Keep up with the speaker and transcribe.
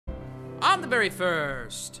On the very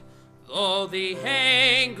first, though the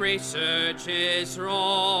angry surges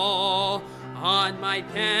roll on my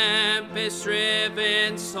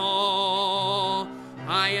tempest-driven soul,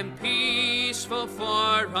 I am peaceful, for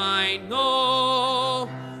I know,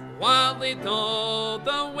 wildly though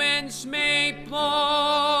the winds may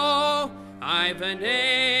blow, I've an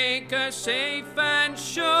anchor safe and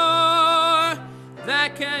sure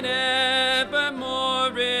that can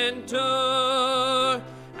evermore endure,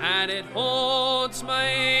 and it holds, my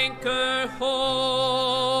anchor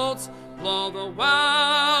holds, blow the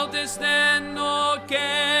wildest and no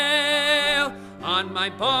gale, on my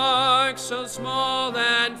bark so small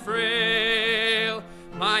and frail,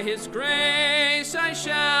 by his grace I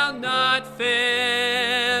shall not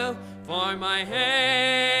fail, for my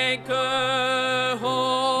anchor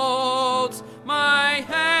holds, my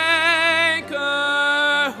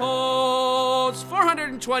anchor holds.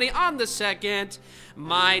 420 on the second,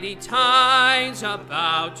 mighty tides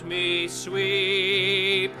about me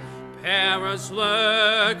sweep, perils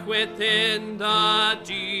lurk within the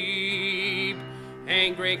deep,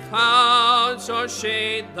 angry clouds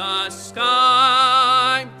o'ershade the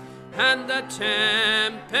sky, and the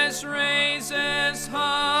tempest raises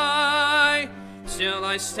high. Still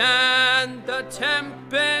I stand the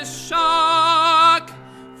tempest shock,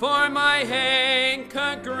 for my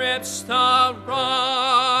anchor grips the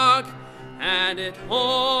rock, and it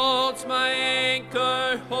holds, my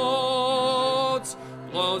anchor holds,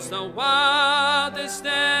 blows the wildest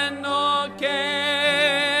and no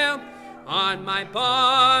gale, on my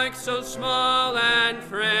bark so small and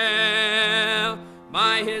frail,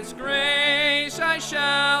 by his grace I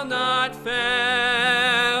shall not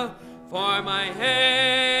fail, for my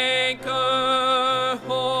anchor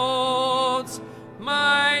holds,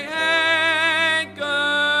 my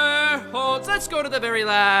anchor holds. Let's go to the very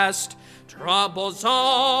last. Troubles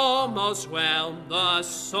almost whelm the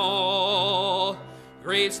soul,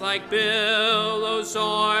 griefs like billows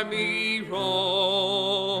o'er me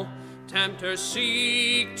roll, tempters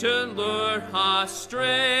seek to lure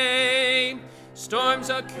astray, storms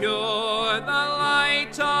occur the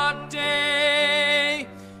light of day,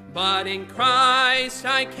 but in Christ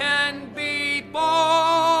I can be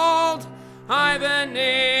bold, I've an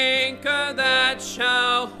anchor that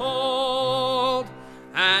shall hold,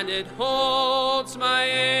 and it holds, my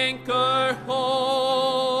anchor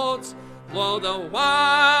holds, blow the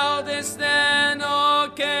wildest and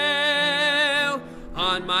no gale,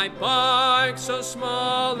 on my bark so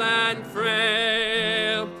small and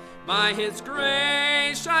frail, by his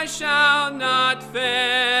grace I shall not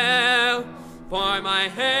fail, for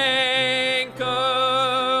my anchor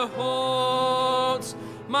holds,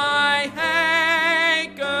 my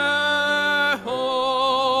anchor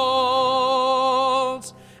holds.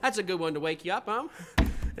 That's a good one to wake you up, huh?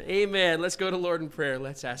 Amen. Let's go to Lord in prayer.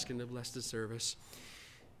 Let's ask him to bless the service.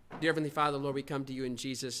 Dear Heavenly Father, Lord, we come to you in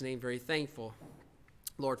Jesus' name, very thankful,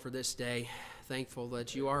 Lord, for this day. Thankful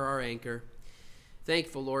that you are our anchor.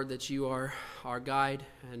 Thankful, Lord, that you are our guide,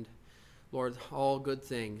 and Lord, all good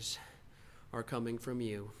things are coming from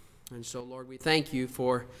you. And so, Lord, we thank you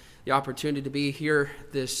for the opportunity to be here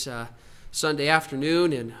this Sunday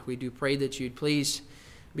afternoon, and we do pray that you'd please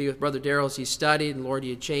be with Brother Darrell as he studied, and Lord,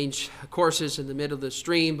 you'd change courses in the middle of the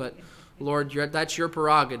stream, but Lord, that's your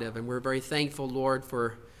prerogative, and we're very thankful, Lord,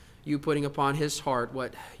 for you putting upon his heart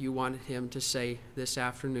what you wanted him to say this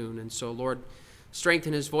afternoon. And so, Lord,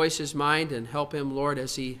 strengthen his voice, his mind, and help him, Lord,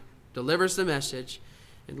 as he delivers the message.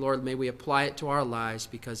 And Lord, may we apply it to our lives,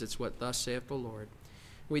 because it's what thus saith the Lord.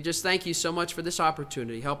 We just thank you so much for this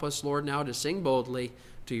opportunity. Help us, Lord, now to sing boldly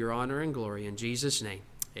to your honor and glory. In Jesus' name,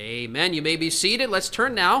 amen. You may be seated. Let's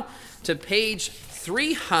turn now to page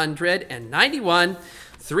 391.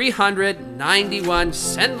 391.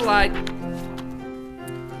 Send the light.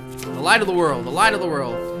 The light of the world. The light of the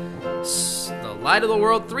world. The light of the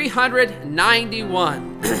world.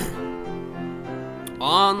 391.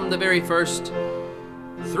 On the very first.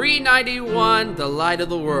 391. The light of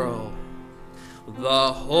the world.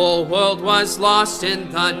 The whole world was lost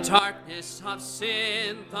in the darkness of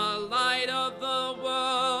sin. The light of the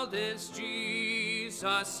world is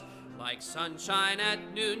Jesus. Like sunshine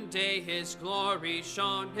at noonday, his glory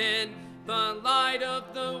shone in. The light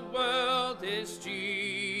of the world is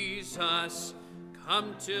Jesus.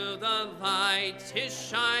 Come to the light, is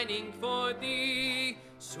shining for thee.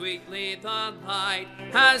 Sweetly the light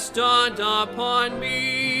has dawned upon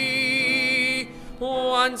me.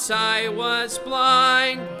 Once I was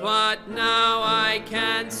blind, but now I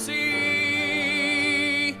can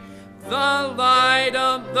see. The light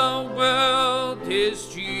of the world is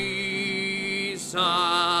Jesus.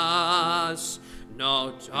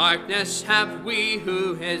 No darkness have we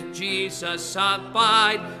who in Jesus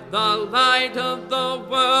abide. The light of the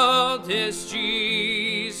world is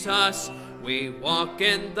Jesus. We walk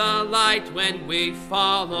in the light when we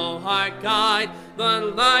follow our guide. The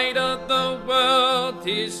light of the world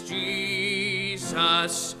is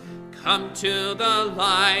Jesus. Come to the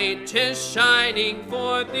light, 'tis shining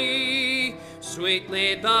for thee.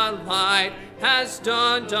 Sweetly the light has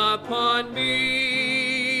dawned upon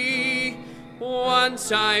me.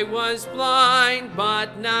 Once I was blind,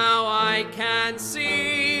 but now I can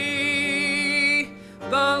see.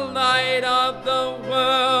 The light of the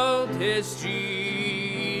world is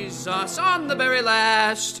Jesus. On the very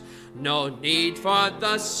last, no need for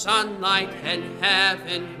the sunlight in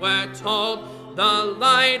heaven, we're told. The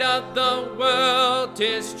light of the world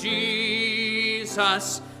is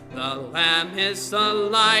Jesus. The Lamb is the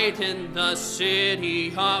light in the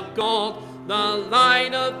city of gold. The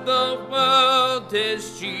light of the world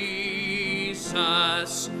is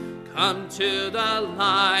Jesus. Come to the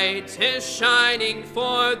light, 'tis shining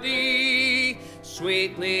for thee.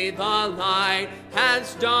 Sweetly the light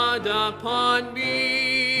has dawned upon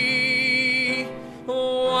me.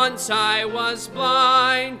 Once I was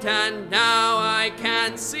blind, and now I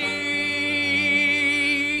can see.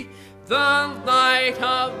 The light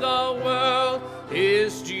of the world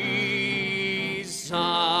is Jesus.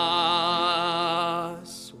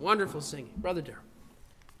 Wonderful singing. Brother Darrell.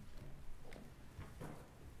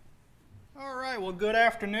 All right, well, good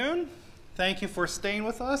afternoon. Thank you for staying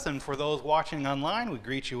with us, and for those watching online, we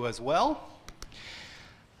greet you as well.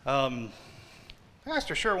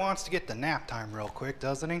 Pastor sure wants to get the nap time real quick,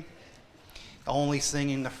 doesn't he? Only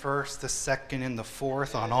singing the first, the second, and the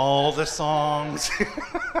fourth on all the songs.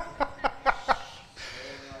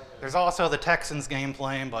 There's also the Texans game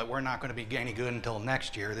playing, but we're not going to be any good until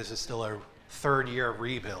next year. This is still a third year of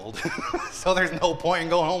rebuild. So there's no point in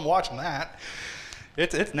going home watching that.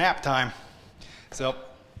 It's nap time. So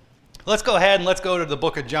let's go ahead and let's go to the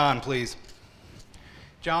book of John, please.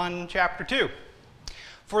 John chapter 2.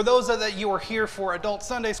 For those that you are here for Adult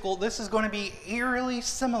Sunday School, this is going to be eerily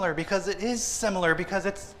similar, because it is similar, because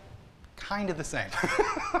it's kind of the same.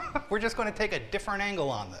 We're just going to take a different angle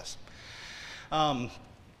on this.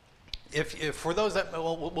 If for those that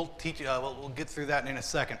we'll teach, we'll get through that in a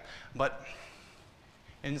second. But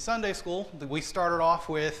in Sunday school, we started off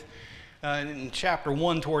with in chapter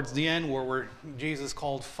 1 towards the end, where Jesus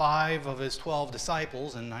called 5 of his 12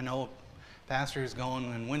 disciples, and I know pastors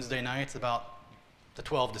going on Wednesday nights about the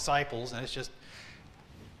 12 disciples, and it's just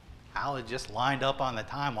how it just lined up on the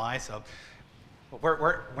timeline. So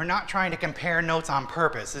we're not trying to compare notes on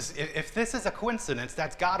purpose. If this is a coincidence,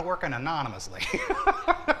 that's God working anonymously.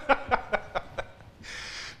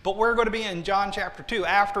 But we're going to be in John chapter 2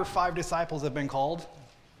 after 5 disciples have been called.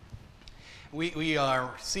 We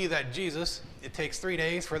see that Jesus, it takes 3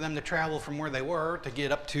 days for them to travel from where they were to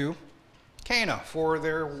get up to Cana for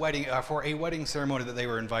their wedding, for a wedding ceremony that they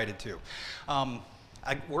were invited to.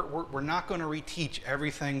 We're not going to reteach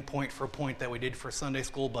everything point for point that we did for Sunday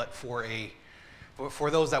school, but for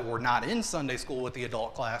those that were not in Sunday school with the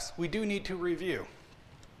adult class, we do need to review.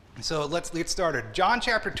 So let's get started. John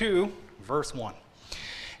chapter 2, verse 1.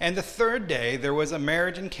 And the third day there was a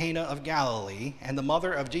marriage in Cana of Galilee, and the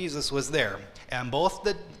mother of Jesus was there. And both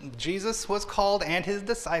Jesus was called and his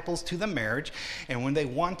disciples to the marriage. And when they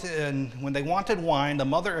wanted wine, the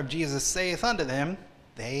mother of Jesus saith unto them,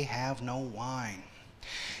 They have no wine.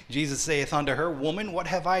 Jesus saith unto her, Woman, what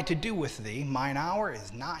have I to do with thee? Mine hour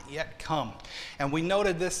is not yet come. And we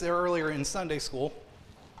noted this earlier in Sunday school.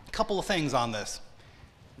 A couple of things on this.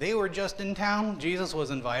 They were just in town. Jesus was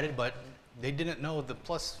invited, but they didn't know the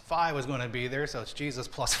 +5 was going to be there, so it's Jesus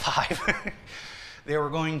 +5. They were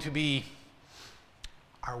going to be,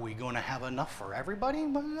 are we going to have enough for everybody? You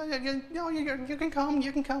can come,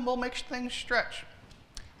 we'll make things stretch.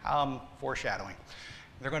 Foreshadowing.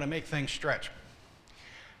 They're going to make things stretch.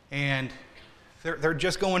 And they're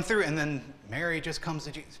just going through, and then Mary just comes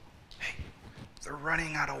to Jesus. Hey, they're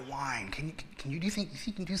running out of wine. Do you think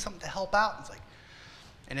you can do something to help out? It's like,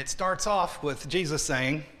 and it starts off with Jesus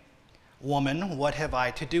saying, Woman, what have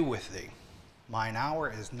I to do with thee? Mine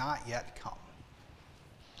hour is not yet come.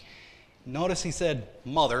 Notice he said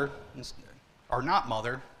mother, or not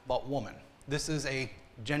mother, but woman. This is a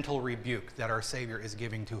gentle rebuke that our Savior is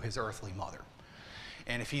giving to his earthly mother.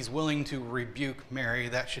 And if he's willing to rebuke Mary,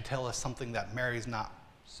 that should tell us something, that Mary's not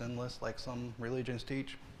sinless like some religions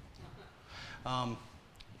teach.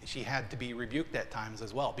 She had to be rebuked at times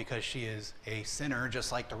as well, because she is a sinner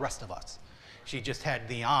just like the rest of us. She just had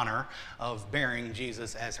the honor of bearing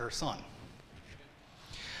Jesus as her son.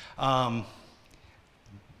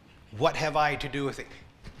 What have I to do with it?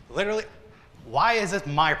 Literally, why is this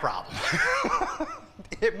my problem?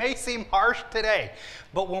 It may seem harsh today,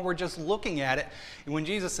 but when we're just looking at it, when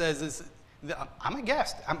Jesus says this, I'm a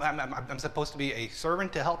guest. I'm supposed to be a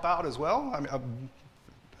servant to help out as well.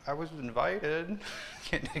 I was invited.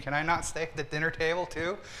 Can I not stay at the dinner table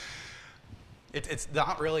too? It's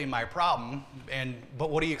not really my problem. But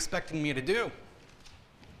what are you expecting me to do?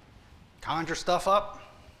 Conjure stuff up?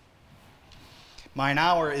 Mine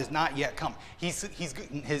hour is not yet come.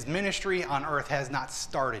 His ministry on earth has not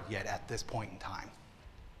started yet at this point in time.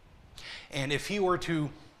 And if he were to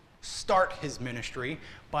start his ministry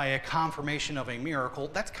by a confirmation of a miracle,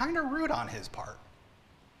 that's kind of rude on his part.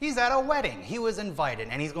 He's at a wedding. He was invited,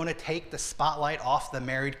 and he's going to take the spotlight off the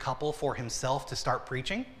married couple for himself to start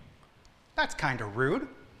preaching? That's kind of rude.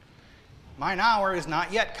 Mine hour is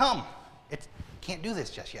not yet come. It can't do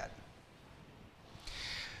this just yet.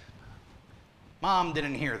 Mom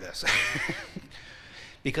didn't hear this.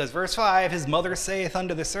 Because verse 5, his mother saith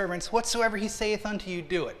unto the servants, whatsoever he saith unto you,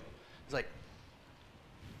 do it. He's like,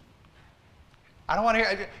 I don't want to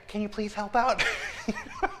hear, can you please help out?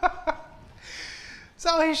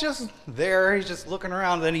 So he's just there, he's just looking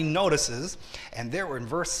around, and then he notices, and there were, in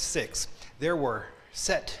verse 6, there were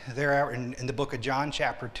set there in the book of John,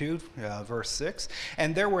 chapter 2, verse 6,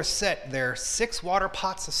 and there were set there 6 water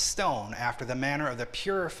pots of stone after the manner of the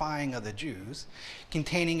purifying of the Jews,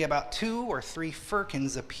 containing about 2 or 3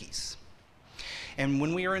 firkins apiece. And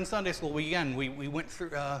when we were in Sunday school, we went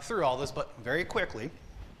through all this, but very quickly.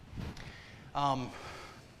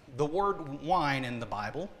 The word wine in the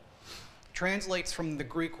Bible translates from the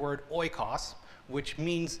Greek word oikos, which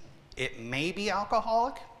means it may be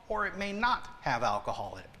alcoholic or it may not have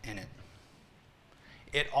alcohol in it.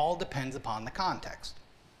 It all depends upon the context.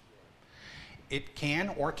 It can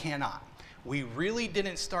or cannot. We really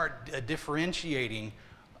didn't start differentiating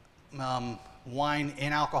wine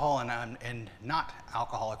in alcohol and not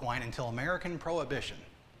alcoholic wine until American Prohibition,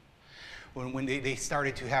 when they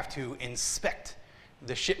started to have to inspect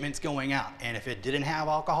the shipments going out. And if it didn't have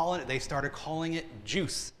alcohol in it, they started calling it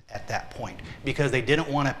juice at that point because they didn't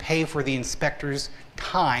want to pay for the inspector's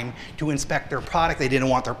time to inspect their product. They didn't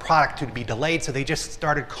want their product to be delayed, so they just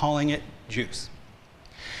started calling it juice.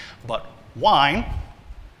 But wine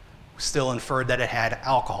still inferred that it had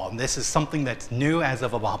alcohol, and this is something that's new as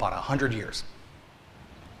of about 100 years.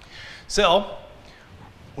 So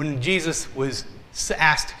when Jesus was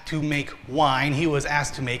asked to make wine, he was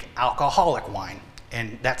asked to make alcoholic wine,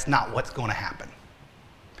 and that's not what's going to happen.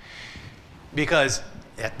 Because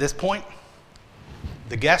at this point,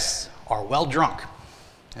 the guests are well drunk,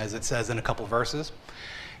 as it says in a couple verses,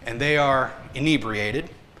 and they are inebriated.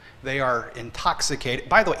 They are intoxicated.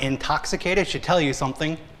 By the way, intoxicated should tell you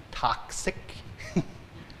something. Toxic.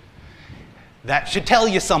 That should tell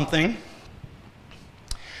you something.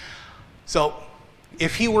 So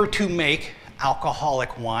if he were to make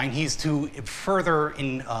alcoholic wine, he's to further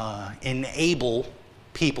enable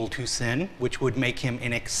people to sin, which would make him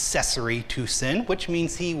an accessory to sin, which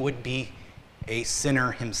means he would be a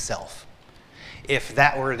sinner himself. If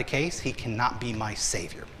that were the case, he cannot be my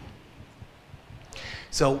Savior.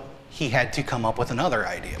 So he had to come up with another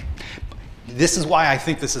idea. This is why I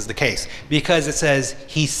think this is the case, because it says,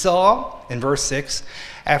 he saw, in verse 6,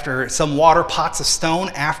 after some water pots of stone,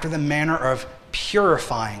 after the manner of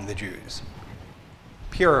purifying the Jews.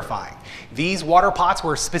 Purifying. These water pots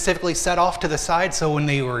were specifically set off to the side, so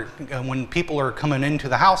when people are coming into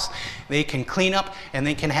the house, they can clean up and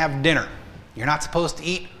they can have dinner. You're not supposed to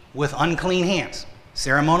eat with unclean hands.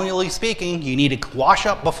 Ceremonially speaking, you need to wash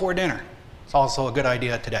up before dinner. It's also a good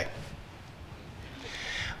idea today.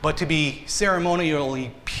 But to be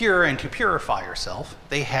ceremonially pure and to purify yourself,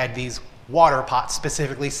 they had these water pots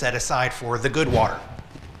specifically set aside for the good water,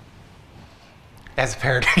 as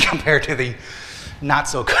compared to the not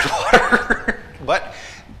so good water. But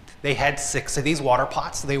they had 6 of these water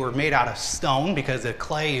pots. They were made out of stone because the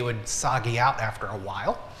clay would soggy out after a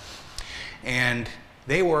while. And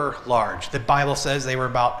they were large. The Bible says they were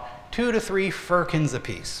about 2 to 3 firkins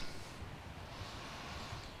apiece.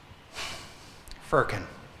 Firkin.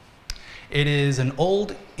 It is an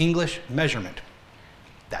old English measurement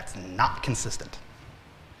that's not consistent.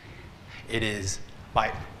 It is,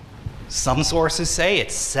 by some sources say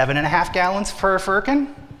it's 7.5 gallons per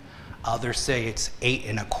firkin. Others say it's 8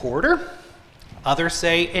 1/4. Others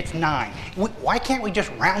say it's 9. Why can't we just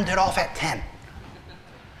round it off at 10?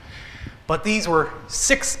 But these were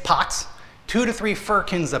 6 pots, 2 to 3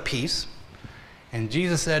 firkins apiece. And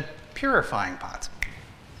Jesus said, purifying pots.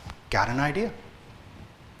 Got an idea.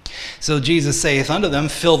 So Jesus saith unto them,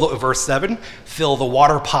 verse 7, fill the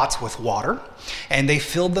water pots with water. And they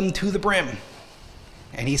filled them to the brim.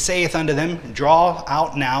 And he saith unto them, Draw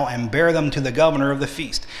out now, and bear them to the governor of the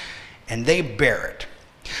feast. And they bear it.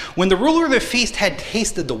 When the ruler of the feast had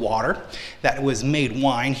tasted the water that was made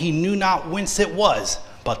wine, he knew not whence it was,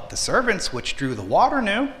 but the servants which drew the water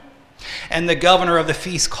knew. And the governor of the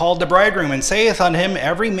feast called the bridegroom, and saith unto him,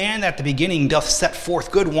 Every man at the beginning doth set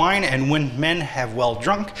forth good wine, and when men have well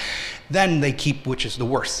drunk, then they keep which is the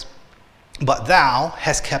worse. But thou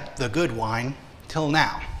hast kept the good wine till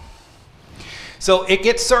now. So it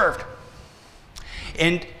gets served,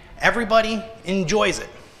 and everybody enjoys it.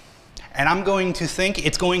 And I'm going to think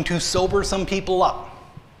it's going to sober some people up.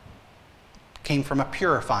 Came from a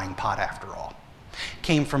purifying pot after all.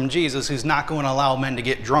 Came from Jesus, who's not going to allow men to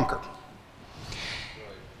get drunker.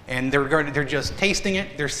 And they're just tasting it.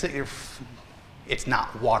 It's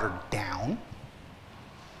not watered down.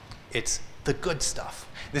 It's the good stuff.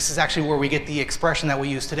 This is actually where we get the expression that we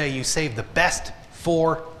use today, you save the best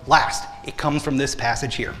for last. It comes from this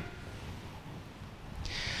passage here.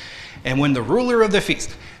 And when the ruler of the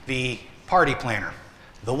feast, the party planner,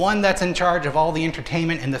 the one that's in charge of all the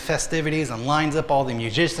entertainment and the festivities and lines up all the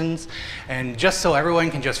musicians, and just so everyone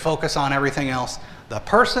can just focus on everything else, the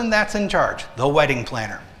person that's in charge, the wedding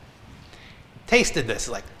planner, tasted this,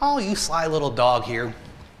 like, oh, you sly little dog here.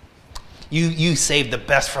 You saved the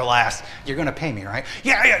best for last. You're going to pay me, right?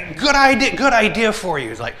 Yeah, good idea for you.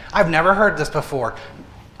 It's like, I've never heard this before.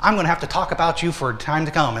 I'm going to have to talk about you for time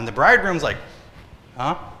to come. And the bridegroom's like,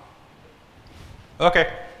 huh?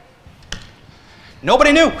 Okay.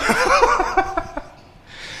 Nobody knew.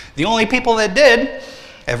 The only people that did,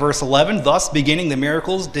 at verse 11, thus beginning the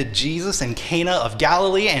miracles did Jesus in Cana of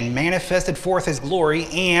Galilee and manifested forth his glory,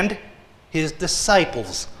 and his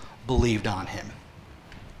disciples believed on him.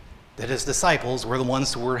 That his disciples were the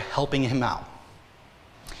ones who were helping him out.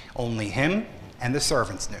 Only him and the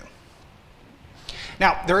servants knew.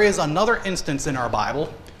 Now, there is another instance in our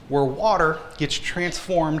Bible where water gets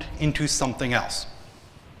transformed into something else.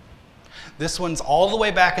 This one's all the way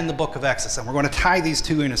back in the book of Exodus, and we're going to tie these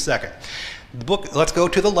two in a second. Let's go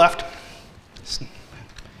to the left.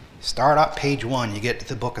 Start up page 1, you get to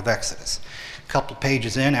the book of Exodus. A couple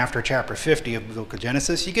pages in, after chapter 50 of the book of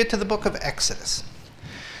Genesis, you get to the book of Exodus.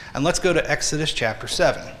 And let's go to Exodus chapter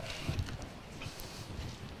 7.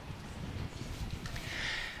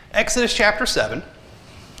 Exodus chapter 7.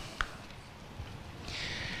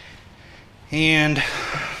 And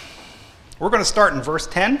we're going to start in verse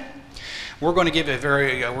 10. We're going to give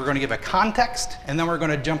a context, and then we're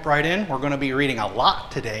going to jump right in. We're going to be reading a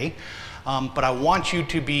lot today, but I want you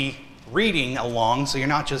to be reading along, so you're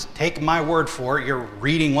not just taking my word for it, you're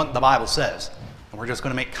reading what the Bible says. And we're just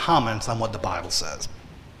going to make comments on what the Bible says.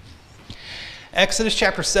 Exodus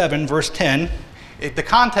chapter 7, verse 10, the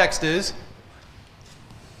context is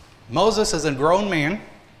Moses is a grown man.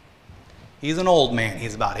 He's an old man.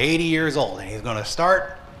 He's about 80 years old, and he's going to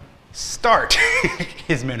start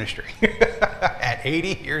his ministry at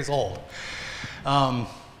 80 years old.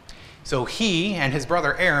 So he and his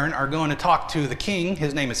brother Aaron are going to talk to the king,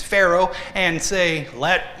 his name is Pharaoh, and say,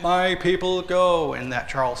 let my people go, in that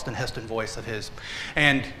Charleston Heston voice of his.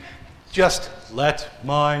 And just let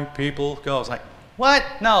my people go. It's like, what?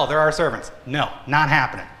 No, they're our servants. No, not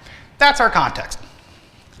happening. That's our context.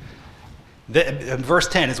 Verse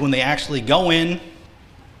 10 is when they actually go in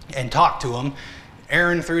and talk to him.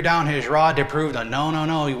 Aaron threw down his rod to prove that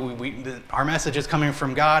no, our message is coming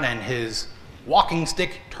from God, and his walking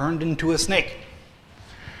stick turned into a snake.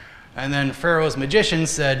 And then Pharaoh's magicians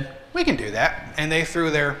said, we can do that. And they threw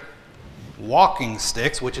their walking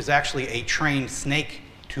sticks, which is actually a trained snake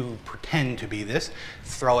to pretend to be this,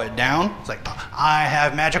 throw it down. It's like, I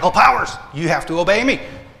have magical powers. You have to obey me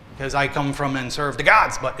because I come from and serve the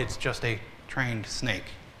gods, but it's just a trained snake.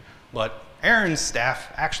 But Aaron's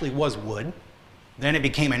staff actually was wood. Then it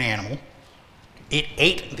became an animal. It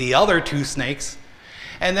ate the other two snakes.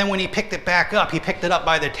 And then when he picked it back up, he picked it up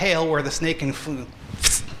by the tail where the snake flew,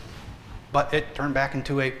 but it turned back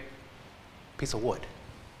into a piece of wood.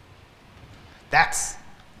 That's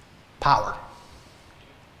power.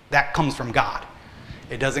 That comes from God.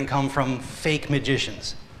 It doesn't come from fake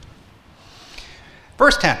magicians.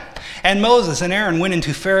 Verse 10, and Moses and Aaron went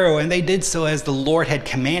into Pharaoh, and they did so as the Lord had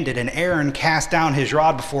commanded. And Aaron cast down his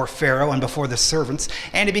rod before Pharaoh and before the servants,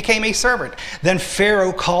 and he became a servant. Then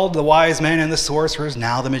Pharaoh called the wise men and the sorcerers,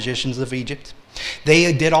 now the magicians of Egypt.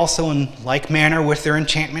 They did also in like manner with their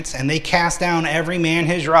enchantments, and they cast down every man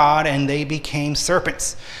his rod, and they became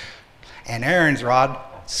serpents. And Aaron's rod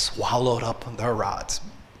swallowed up their rods.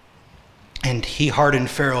 And he hardened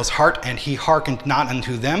Pharaoh's heart, and he hearkened not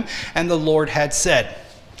unto them. And the Lord had said,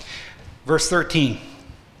 verse 13,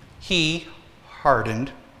 he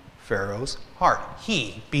hardened Pharaoh's heart.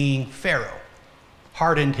 He, being Pharaoh,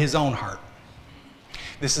 hardened his own heart.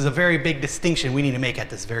 This is a very big distinction we need to make at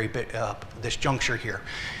this this juncture here,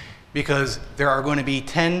 because there are going to be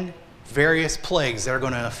 10 various plagues that are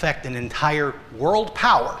going to affect an entire world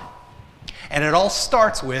power. And it all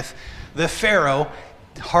starts with the Pharaoh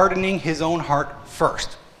hardening his own heart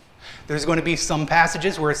first. There's going to be some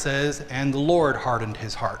passages where it says, and the Lord hardened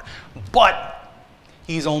his heart. But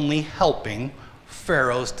he's only helping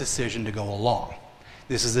Pharaoh's decision to go along.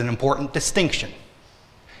 This is an important distinction.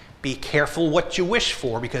 Be careful what you wish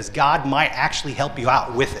for, because God might actually help you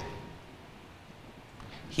out with it.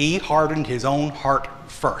 He hardened his own heart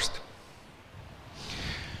first.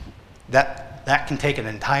 That can take an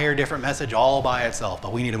entire different message all by itself,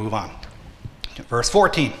 but we need to move on. Verse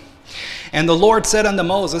 14. And the Lord said unto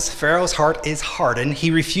Moses, Pharaoh's heart is hardened. He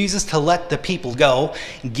refuses to let the people go.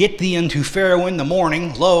 Get thee unto Pharaoh in the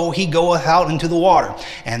morning. Lo, he goeth out into the water.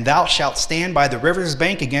 And thou shalt stand by the river's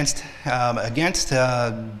bank against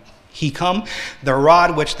he come. The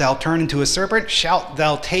rod which thou turn into a serpent shalt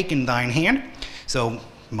thou take in thine hand. So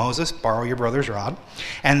Moses, borrow your brother's rod.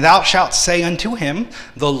 And thou shalt say unto him,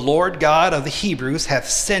 the Lord God of the Hebrews hath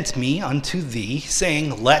sent me unto thee,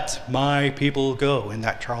 saying, let my people go, in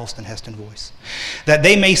that Charleston Heston voice, that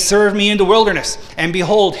they may serve me in the wilderness. And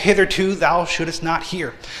behold, hitherto thou shouldest not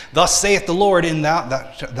hear. Thus saith the Lord, in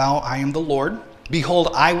thou I am the Lord.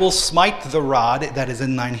 Behold, I will smite the rod that is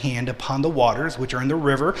in thine hand upon the waters which are in the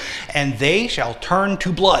river, and they shall turn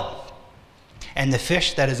to blood. And the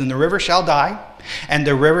fish that is in the river shall die, and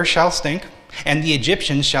the river shall stink, and the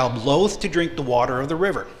Egyptians shall loathe to drink the water of the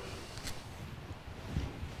river.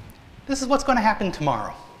 This is what's going to happen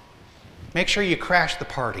tomorrow. Make sure you crash the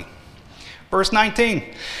party. Verse 19,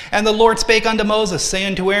 and the Lord spake unto Moses, saying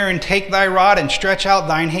unto Aaron, take thy rod and stretch out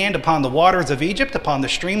thine hand upon the waters of Egypt, upon the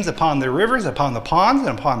streams, upon the rivers, upon the ponds,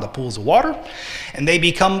 and upon the pools of water, and they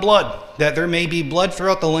become blood, that there may be blood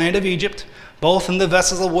throughout the land of Egypt, both in the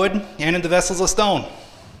vessels of wood and in the vessels of stone.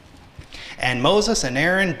 And Moses and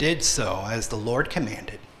Aaron did so, as the Lord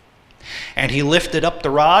commanded. And he lifted up the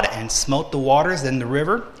rod and smote the waters in the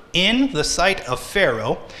river, in the sight of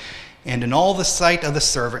Pharaoh, and in all the sight of the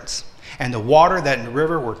servants. And the water that in the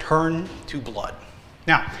river were turned to blood.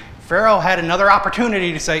 Now, Pharaoh had another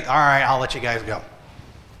opportunity to say, all right, I'll let you guys go.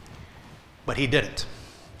 But he didn't.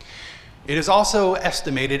 It is also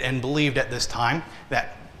estimated and believed at this time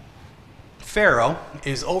that Pharaoh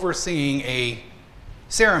is overseeing a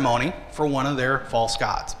ceremony for one of their false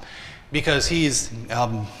gods, because he's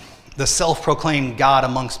the self-proclaimed God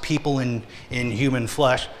amongst people in human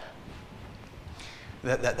flesh.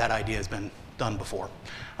 That idea has been done before.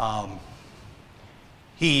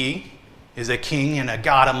 He is a king and a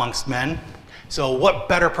god amongst men. So what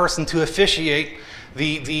better person to officiate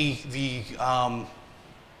the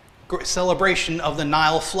celebration of the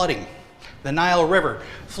Nile flooding? The Nile River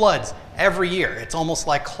floods every year. It's almost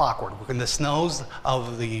like clockwork. When the snows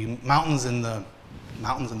of the mountains in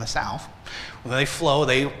the south, when they flow,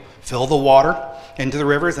 they fill the water into the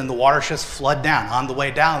rivers, and the waters just flood down. On the way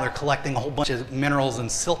down, they're collecting a whole bunch of minerals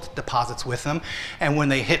and silt deposits with them. And when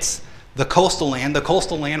they hit the coastal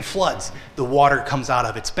land floods. The water comes out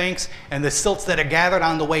of its banks, and the silts that are gathered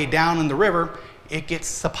on the way down in the river, it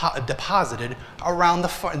gets deposited around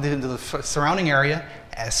the surrounding area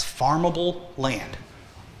as farmable land.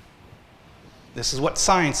 This is what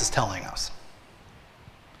science is telling us.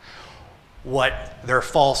 What their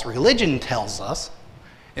false religion tells us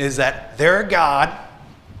is that their God,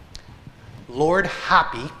 Lord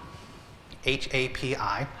Hapi,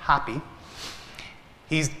 H-A-P-I, Hapi,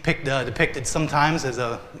 he's depicted sometimes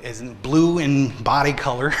as blue in body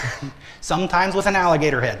color, sometimes with an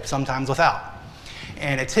alligator head, sometimes without.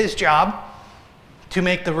 And it's his job to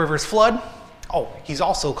make the rivers flood. Oh, he's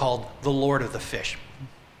also called the Lord of the Fish.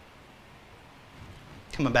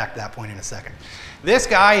 Coming back to that point in a second. This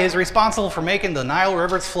guy is responsible for making the Nile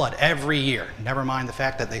rivers flood every year. Never mind the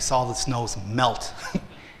fact that they saw the snows melt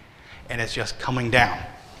and it's just coming down.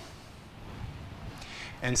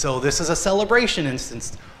 And so this is a celebration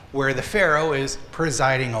instance where the Pharaoh is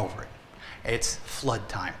presiding over it. It's flood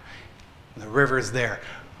time. The river's there.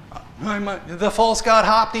 The false god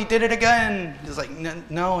Hapi did it again. It's like,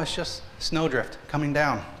 no, it's just snowdrift coming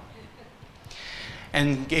down.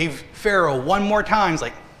 And gave Pharaoh one more time. He's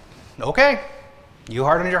like, okay, you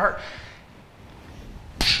hardened your heart.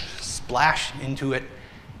 Splash into it,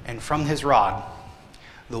 and from his rod,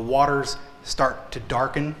 the waters start to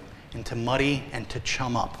darken and to muddy and to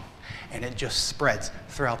chum up. And it just spreads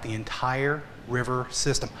throughout the entire river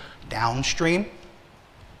system, downstream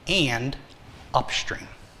and upstream.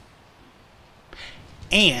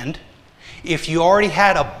 And If you already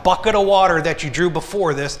had a bucket of water that you drew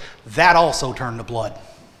before this, that also turned to blood.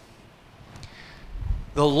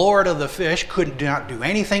 The Lord of the fish could not do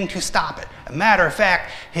anything to stop it. As a matter of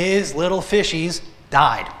fact, his little fishies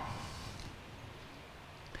died.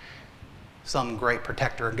 Some great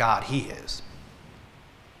protector of God he is,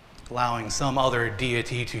 allowing some other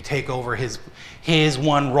deity to take over his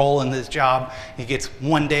one role in this job. He gets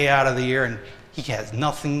one day out of the year and he has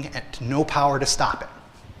nothing, no power to stop it.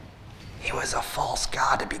 He was a false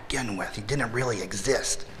god to begin with. He didn't really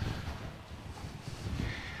exist.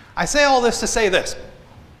 I say all this to say this.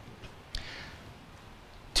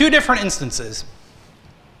 Two different instances,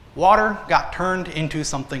 water got turned into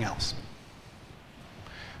something else.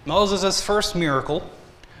 Moses' first miracle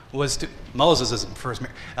was to,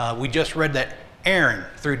 we just read that Aaron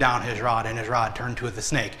threw down his rod and his rod turned to the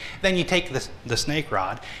snake. Then you take the snake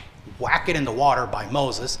rod, whack it in the water by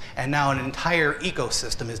Moses, and now an entire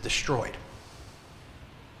ecosystem is destroyed.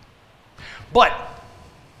 But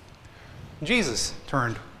Jesus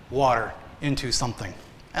turned water into something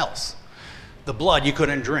else. The blood you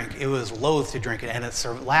couldn't drink. It was loath to drink it, and it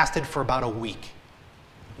lasted for about a week.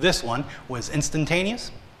 This one was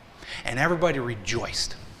instantaneous, and everybody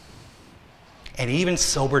rejoiced. And it even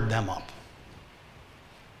sobered them up.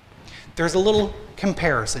 There's a little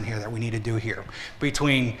comparison here that we need to do here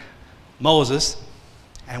between Moses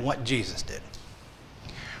and what Jesus did.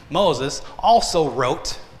 Moses also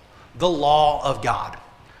wrote the law of God.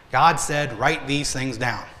 God said, write these things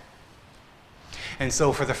down. And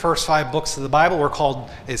so for the first 5 books of the Bible,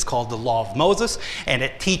 it's called the Law of Moses, and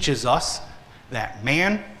it teaches us that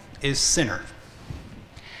man is sinner,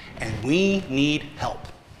 and we need help.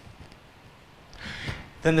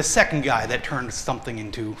 Then the second guy that turned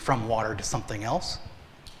something from water to something else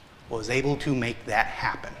was able to make that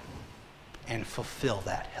happen and fulfill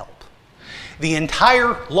that help. The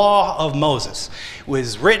entire Law of Moses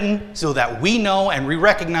was written so that we know and we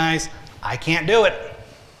recognize, I can't do it.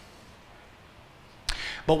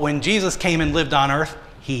 But when Jesus came and lived on earth,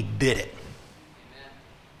 he did it.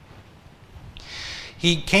 Amen.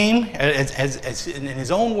 He came, as in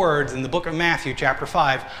his own words in the book of Matthew, chapter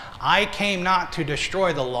 5, I came not to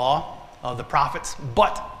destroy the law of the prophets,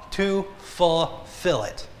 but to fulfill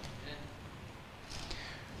it.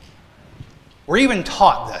 We're even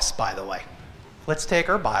taught this, by the way. Let's take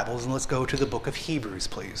our Bibles and let's go to the book of Hebrews,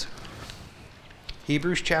 please.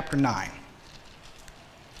 Hebrews chapter 9.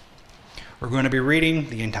 We're going to be reading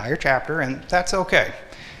the entire chapter, and that's okay.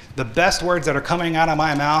 The best words that are coming out of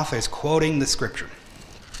my mouth is quoting the scripture.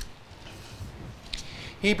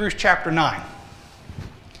 Hebrews chapter 9.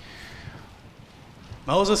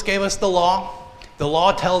 Moses gave us the law. The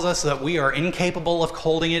law tells us that we are incapable of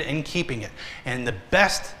holding it and keeping it. And the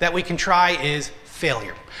best that we can try is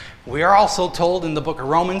failure. We are also told in the book of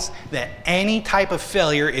Romans that any type of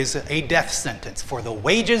failure is a death sentence. For the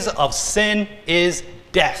wages of sin is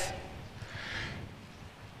death.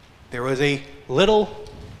 There was a little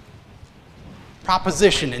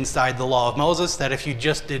proposition inside the law of Moses that if you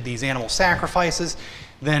just did these animal sacrifices,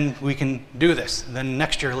 then we can do this. And then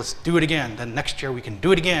next year, let's do it again. Then next year, we can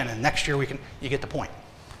do it again. And next year, you get the point.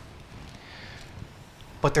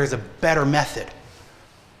 But there's a better method.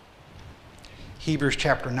 Hebrews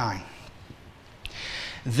chapter 9.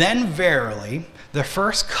 Then verily, the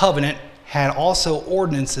first covenant had also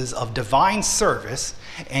ordinances of divine service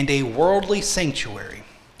and a worldly sanctuary.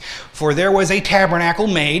 For there was a tabernacle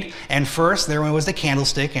made, and first there was the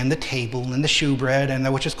candlestick and the table and the shewbread,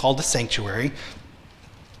 and which is called the sanctuary.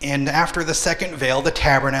 And after the second veil, the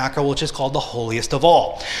tabernacle, which is called the holiest of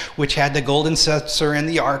all, which had the golden censer and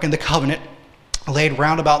the ark and the covenant laid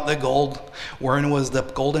round about the gold, wherein was the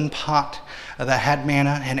golden pot that had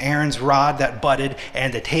manna, and Aaron's rod that budded,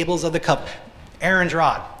 and the tables of the cup. Aaron's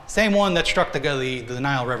rod, same one that struck the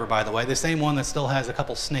Nile River, by the way, the same one that still has a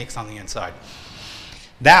couple snakes on the inside.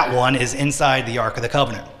 That one is inside the Ark of the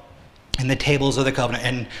Covenant, and the tables of the covenant,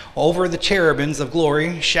 and over the cherubims of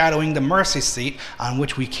glory, shadowing the mercy seat, on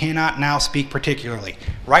which we cannot now speak particularly.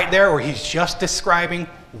 Right there where he's just describing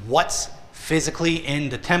what's physically in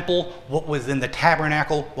the temple, what was in the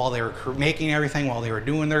tabernacle while they were making everything, while they were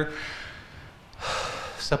doing their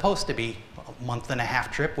supposed to be a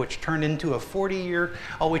month-and-a-half trip, which turned into a 40-year,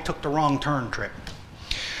 oh, we took the wrong turn trip.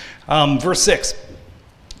 Verse 6.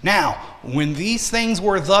 Now, when these things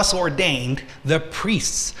were thus ordained, the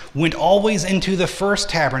priests went always into the first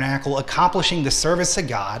tabernacle, accomplishing the service of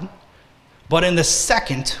God. But in the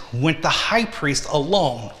second went the high priest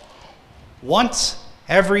alone, once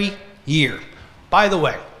every year. By the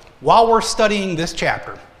way, while we're studying this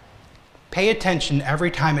chapter, pay attention every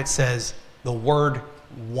time it says the word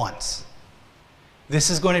once. This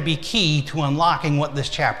is going to be key to unlocking what this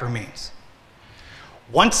chapter means.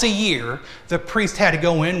 Once a year, the priest had to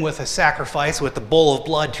go in with a sacrifice with a bowl of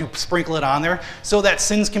blood to sprinkle it on there so that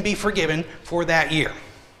sins can be forgiven for that year.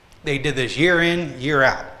 They did this year in, year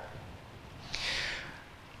out.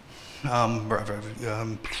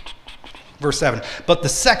 Verse 7, but the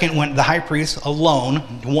second went the high priest alone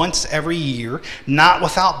once every year, not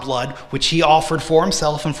without blood, which he offered for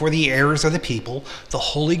himself and for the errors of the people, the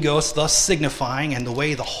Holy Ghost thus signifying, and the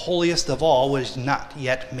way the holiest of all was not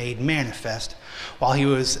yet made manifest, while he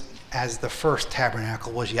was as the first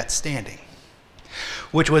tabernacle was yet standing,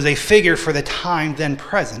 which was a figure for the time then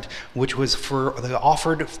present, which was for the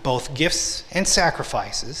offered both gifts and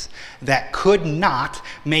sacrifices, that could not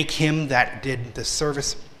make him that did the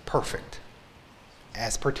service perfect,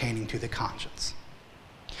 as pertaining to the conscience,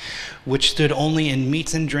 which stood only in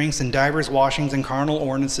meats and drinks and divers washings and carnal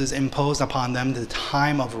ordinances imposed upon them the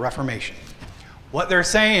time of Reformation. What they're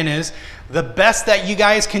saying is, the best that you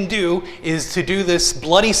guys can do is to do this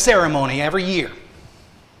bloody ceremony every year.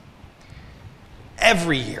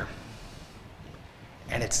 Every year.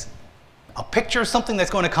 And it's a picture of something that's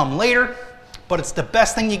going to come later, but it's the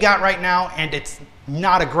best thing you got right now, and it's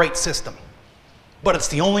not a great system. But it's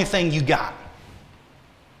the only thing you got.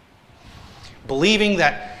 Believing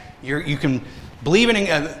that you can believe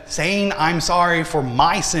in saying I'm sorry for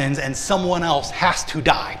my sins and someone else has to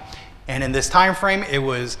die. And in this time frame, it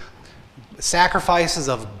was sacrifices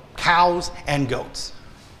of cows and goats.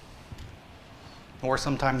 Or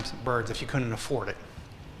sometimes birds if you couldn't afford it.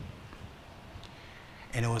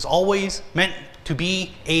 And it was always meant to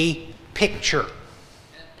be a picture.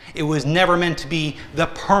 It was never meant to be the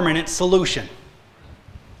permanent solution.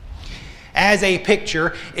 As a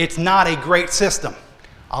picture, it's not a great system.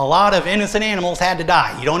 A lot of innocent animals had to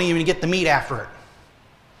die. You don't even get the meat after it.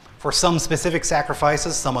 For some specific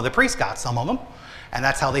sacrifices, some of the priests got some of them, and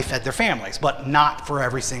that's how they fed their families, but not for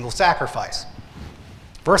every single sacrifice.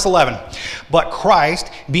 Verse 11, but Christ,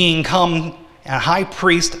 being come a high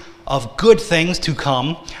priest of good things to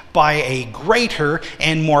come, by a greater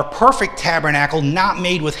and more perfect tabernacle, not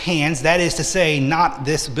made with hands, that is to say, not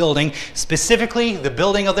this building, specifically the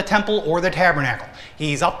building of the temple or the tabernacle.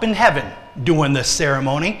 He's up in heaven doing this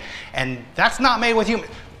ceremony, and that's not made with human.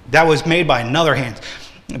 That was made by another hand.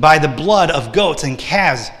 By the blood of goats and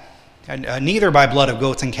calves, neither by blood of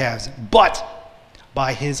goats and calves, but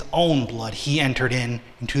by his own blood he entered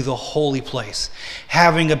into the holy place,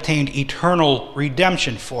 having obtained eternal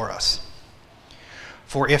redemption for us.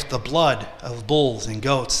 For if the blood of bulls and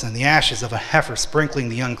goats and the ashes of a heifer sprinkling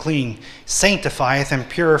the unclean sanctifieth and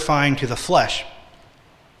purifying to the flesh,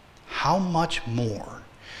 how much more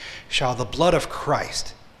shall the blood of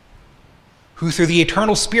Christ, who through the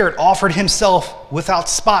eternal Spirit offered himself without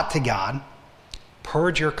spot to God,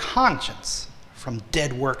 purge your conscience from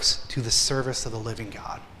dead works to the service of the living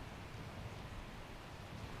God?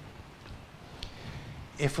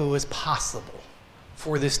 If it was possible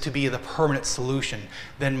for this to be the permanent solution,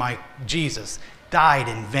 then my Jesus died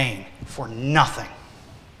in vain for nothing.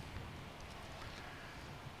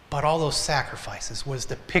 But all those sacrifices was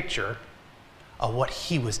the picture of what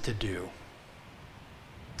he was to do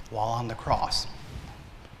while on the cross,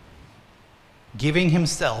 giving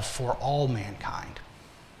himself for all mankind.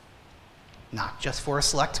 Not just for a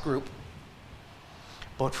select group,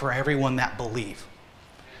 but for everyone that believe.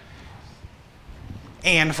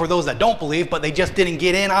 And for those that don't believe, but they just didn't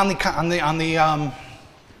get in on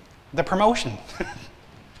the promotion.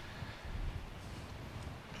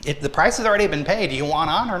 The price has already been paid. Do you want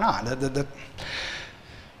on or not?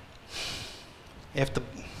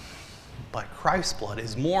 But Christ's blood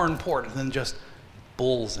is more important than just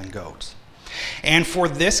bulls and goats. And for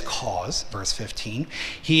this cause, verse 15,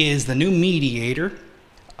 he is the new mediator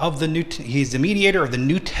of the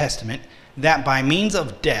New Testament, that by means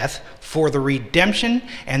of death, for the redemption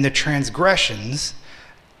and the transgressions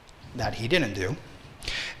that he didn't do,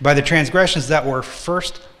 by the transgressions that were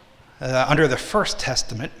first under the first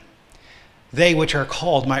testament, they which are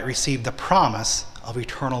called might receive the promise of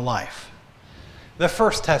eternal life. The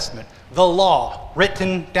first testament, the law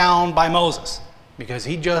written down by Moses, because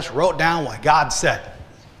he just wrote down what God said.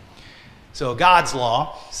 So God's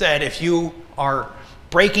law said if you are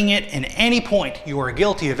breaking it in any point, you are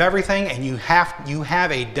guilty of everything, and you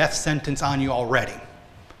have a death sentence on you already.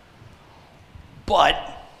 But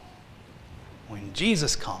when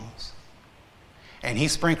Jesus comes and he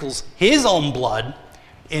sprinkles his own blood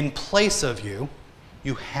in place of you,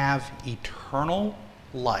 you have eternal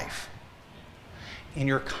life. And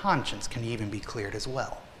your conscience can even be cleared as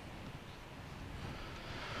well.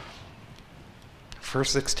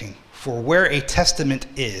 Verse 16, for where a testament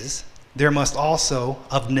is, there must also,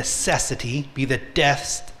 of necessity, be the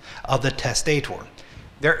death of the testator.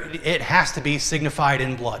 It has to be signified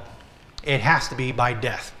in blood. It has to be by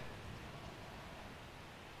death.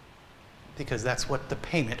 Because that's what the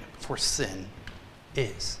payment for sin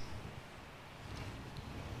is.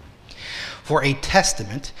 For a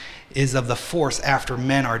testament is of the force after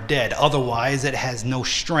men are dead. Otherwise, it has no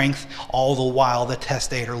strength all the while the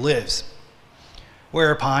testator lives.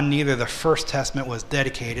 Whereupon neither the first testament was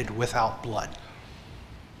dedicated without blood.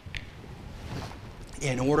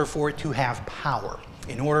 In order for it to have power,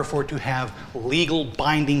 in order for it to have legal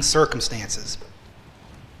binding circumstances,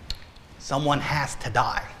 someone has to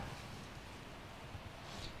die.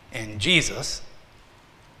 And Jesus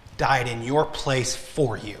died in your place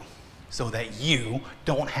for you, so that you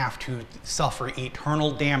don't have to suffer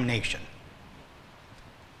eternal damnation.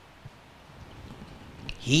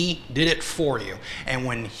 He did it for you. And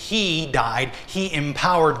when he died, he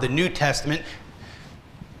empowered the New Testament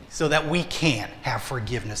so that we can have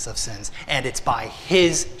forgiveness of sins. And it's by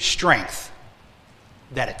his strength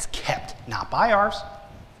that it's kept, not by ours,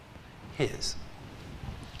 his.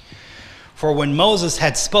 For when Moses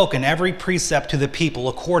had spoken every precept to the people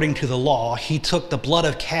according to the law, he took the blood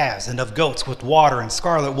of calves and of goats with water and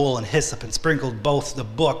scarlet wool and hyssop, and sprinkled both the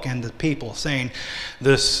book and the people, saying,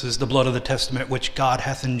 This is the blood of the testament which God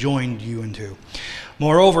hath enjoined you into.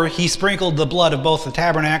 Moreover, he sprinkled the blood of both the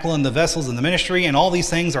tabernacle and the vessels and the ministry, and all these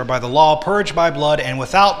things are by the law purged by blood, and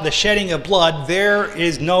without the shedding of blood there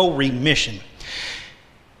is no remission.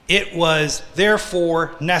 It was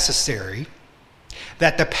therefore necessary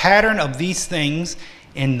that the pattern of these things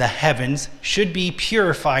in the heavens should be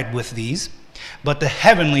purified with these, but the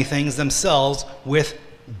heavenly things themselves with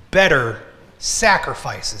better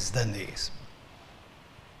sacrifices than these.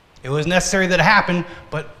 It was necessary that it happened,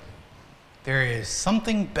 but there is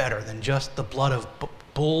something better than just the blood of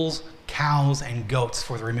bulls, cows, and goats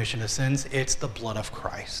for the remission of sins. It's the blood of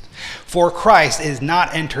Christ. For Christ is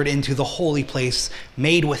not entered into the holy place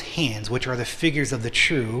made with hands, which are the figures of the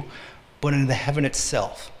true, but into the heaven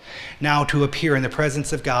itself, now to appear in the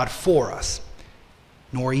presence of God for us.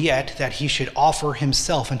 Nor yet that he should offer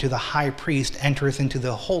himself unto the high priest entereth into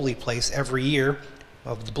the holy place every year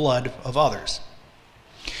of the blood of others.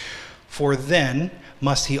 For then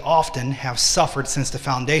must he often have suffered since the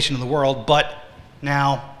foundation of the world, but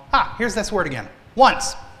now, here's this word again,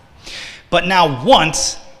 once. But now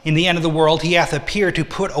once, in the end of the world, he hath appeared to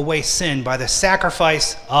put away sin by the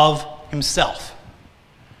sacrifice of himself.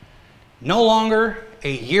 No longer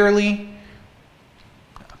a yearly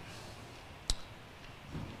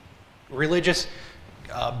religious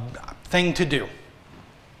thing to do.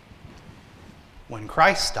 When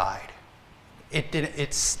Christ died,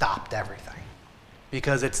 it stopped everything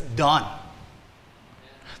because it's done.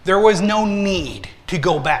 There was no need to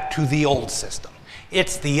go back to the old system.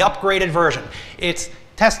 It's the upgraded version. It's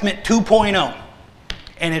Testament 2.0,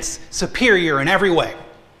 and it's superior in every way.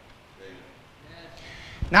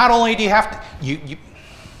 Not only do you have to,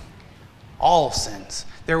 all sins.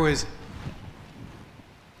 There was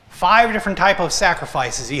 5 different types of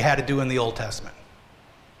sacrifices you had to do in the Old Testament.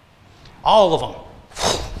 All of them.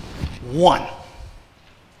 1.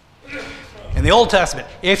 In the Old Testament,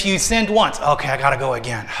 if you sinned once, okay, I got to go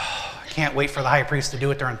again. I can't wait for the high priest to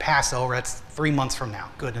do it during Passover. That's 3 months from now.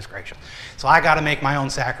 Goodness gracious. So I got to make my own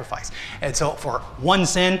sacrifice. And so for one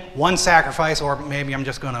sin, one sacrifice, or maybe I'm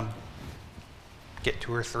just going to get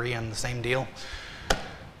 2 or 3 on the same deal.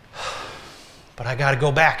 But I got to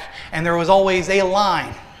go back. And there was always a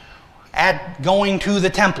line at going to the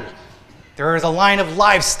temple. There was a line of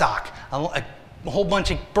livestock, a whole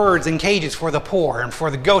bunch of birds in cages for the poor, and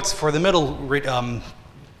for the goats for the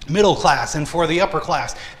middle class, and for the upper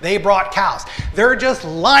class. They brought cows. They're just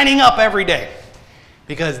lining up every day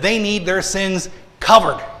because they need their sins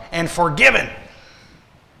covered and forgiven.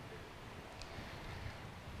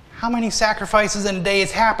 How many sacrifices in a day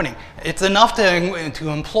is happening? It's enough to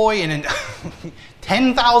employ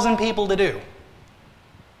 10,000 people to do.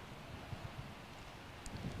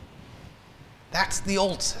 That's the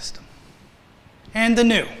old system. And the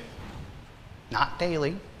new. Not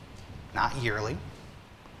daily, not yearly,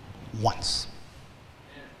 once.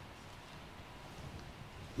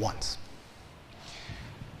 Once.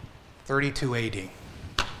 32 AD.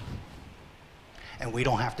 And we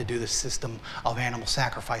don't have to do the system of animal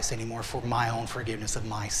sacrifice anymore for my own forgiveness of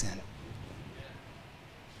my sin.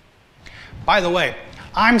 By the way,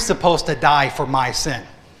 I'm supposed to die for my sin.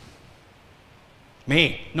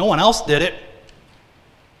 Me. No one else did it.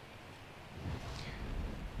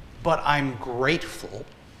 But I'm grateful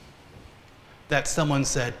that someone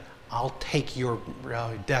said, I'll take your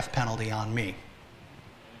death penalty on me.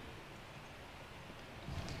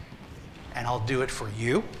 And I'll do it for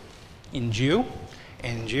you, and you,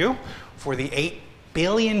 and you, for the 8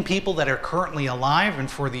 billion people that are currently alive, and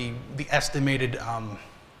for the estimated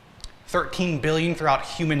 13 billion throughout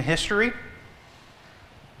human history.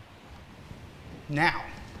 Now,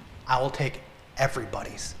 I will take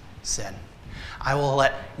everybody's sin. I will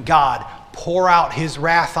let God pour out his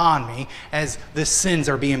wrath on me as the sins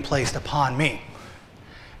are being placed upon me.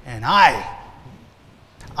 And I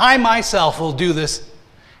myself will do this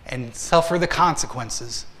and suffer the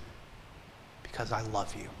consequences because I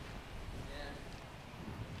love you.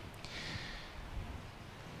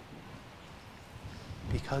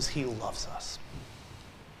 Because he loves us.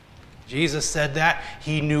 Jesus said that.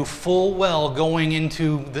 He knew full well going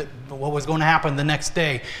into what was going to happen the next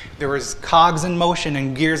day. There was cogs in motion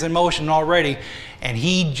and gears in motion already, and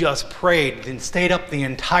he just prayed and stayed up the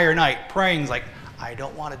entire night praying like, I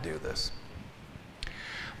don't want to do this.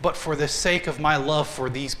 But for the sake of my love for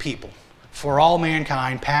these people, for all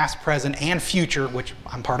mankind, past, present, and future, which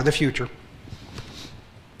I'm part of the future,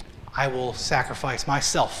 I will sacrifice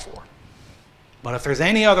myself for. But if there's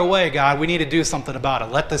any other way, God, we need to do something about it.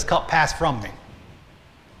 Let this cup pass from me.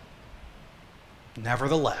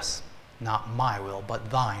 Nevertheless, not my will, but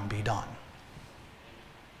thine be done.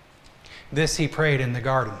 This he prayed in the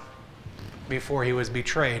garden before he was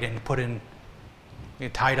betrayed and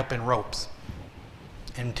tied up in ropes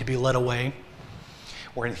and to be led away,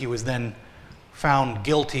 where he was then found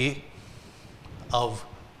guilty of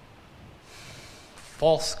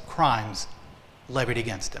false crimes levied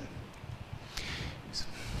against him.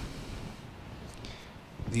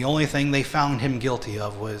 The only thing they found him guilty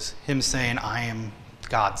of was him saying, I am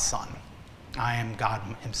God's son. I am God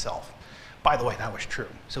himself. By the way, that was true.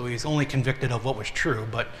 So he's only convicted of what was true,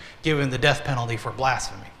 but given the death penalty for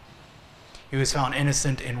blasphemy. He was found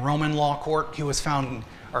innocent in Roman law court. He was found,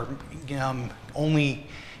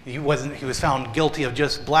 he was found guilty of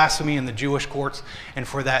just blasphemy in the Jewish courts, and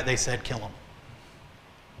for that they said, kill him.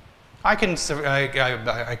 I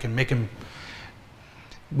can make him.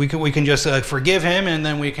 We can just forgive him, and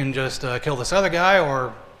then we can just kill this other guy,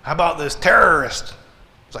 or how about this terrorist?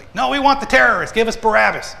 It's like, no, we want the terrorist. Give us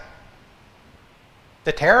Barabbas.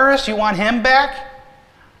 The terrorist, you want him back?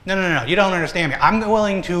 No, you don't understand me. I'm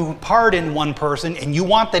willing to pardon one person, and you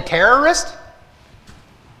want the terrorist?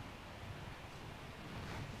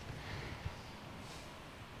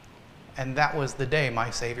 And that was the day my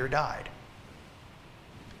Savior died.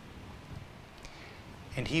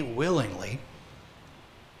 And he willingly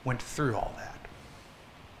went through all that.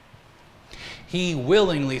 He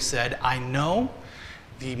willingly said, I know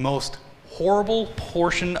the most horrible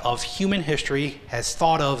portion of human history has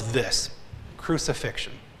thought of this,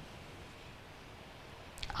 crucifixion.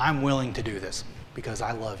 I'm willing to do this because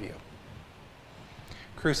I love you.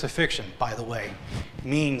 Crucifixion, by the way,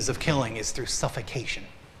 means of killing is through suffocation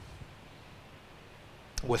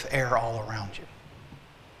with air all around you.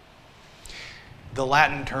 The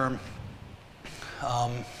Latin term,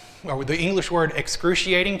 or the English word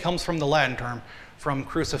excruciating comes from the Latin term from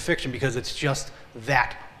crucifixion because it's just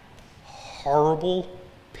that horrible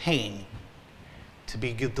pain to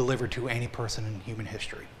be delivered to any person in human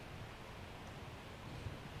history.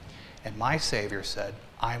 And my Savior said,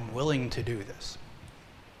 I'm willing to do this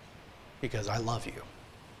because I love you.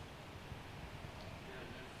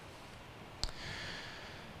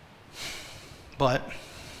 But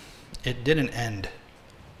it didn't end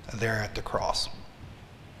there at the cross.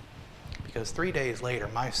 Because 3 days later,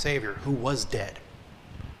 my Savior, who was dead,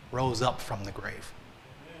 rose up from the grave.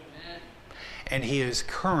 Amen. And he is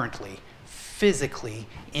currently, physically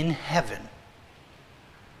in heaven,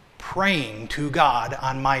 praying to God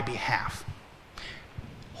on my behalf,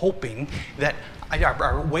 hoping that,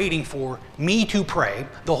 waiting for me to pray.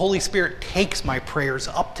 The Holy Spirit takes my prayers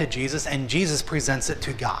up to Jesus, and Jesus presents it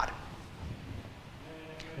to God.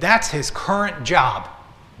 That's his current job.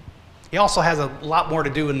 He also has a lot more to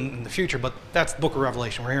do in the future, but that's the book of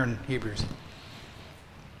Revelation. We're here in Hebrews.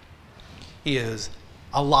 He is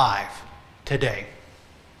alive today.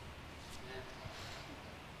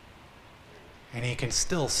 And he can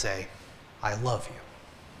still say, I love you.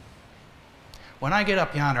 When I get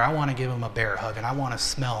up yonder, I want to give him a bear hug, and I want to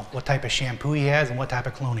smell what type of shampoo he has and what type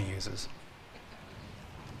of cologne he uses.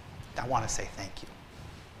 I want to say thank you.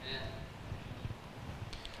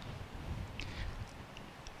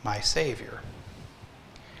 My Savior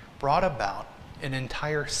brought about an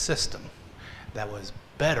entire system that was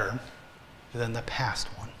better than the past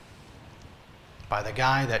one. By the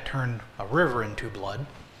guy that turned a river into blood,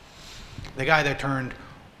 the guy that turned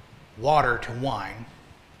water to wine,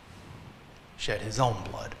 shed his own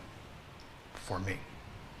blood for me.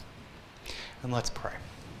 And let's pray.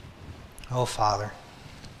 Oh, Father,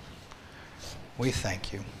 we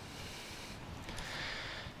thank you.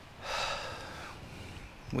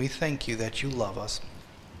 We thank you that you love us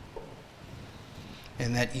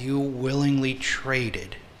and that you willingly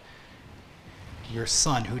traded your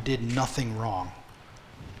Son, who did nothing wrong,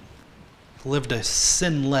 lived a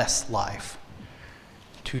sinless life,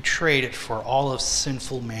 to trade it for all of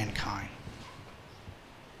sinful mankind.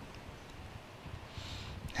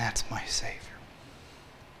 That's my Savior.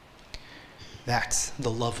 That's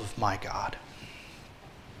the love of my God.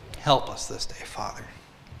 Help us this day, Father.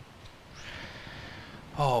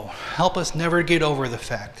 Oh, help us never get over the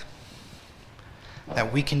fact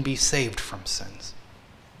that we can be saved from sins.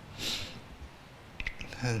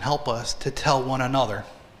 And help us to tell one another,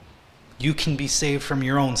 you can be saved from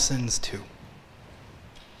your own sins too.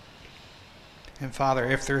 And Father,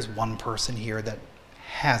 if there's one person here that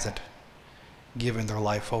hasn't given their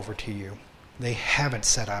life over to you, they haven't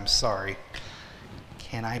said, I'm sorry,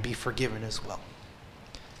 can I be forgiven as well?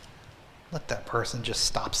 Let that person just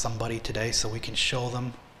stop somebody today so we can show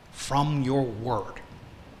them from your word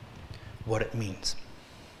what it means.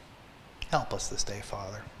 Help us this day,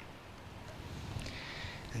 Father.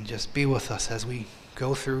 And just be with us as we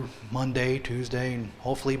go through Monday, Tuesday, and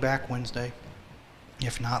hopefully back Wednesday.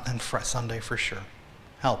 If not, then Sunday for sure.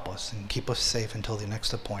 Help us and keep us safe until the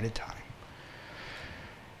next appointed time.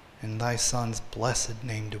 In thy Son's blessed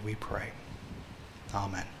name do we pray.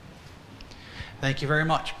 Amen. Thank you very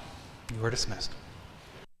much. You are dismissed.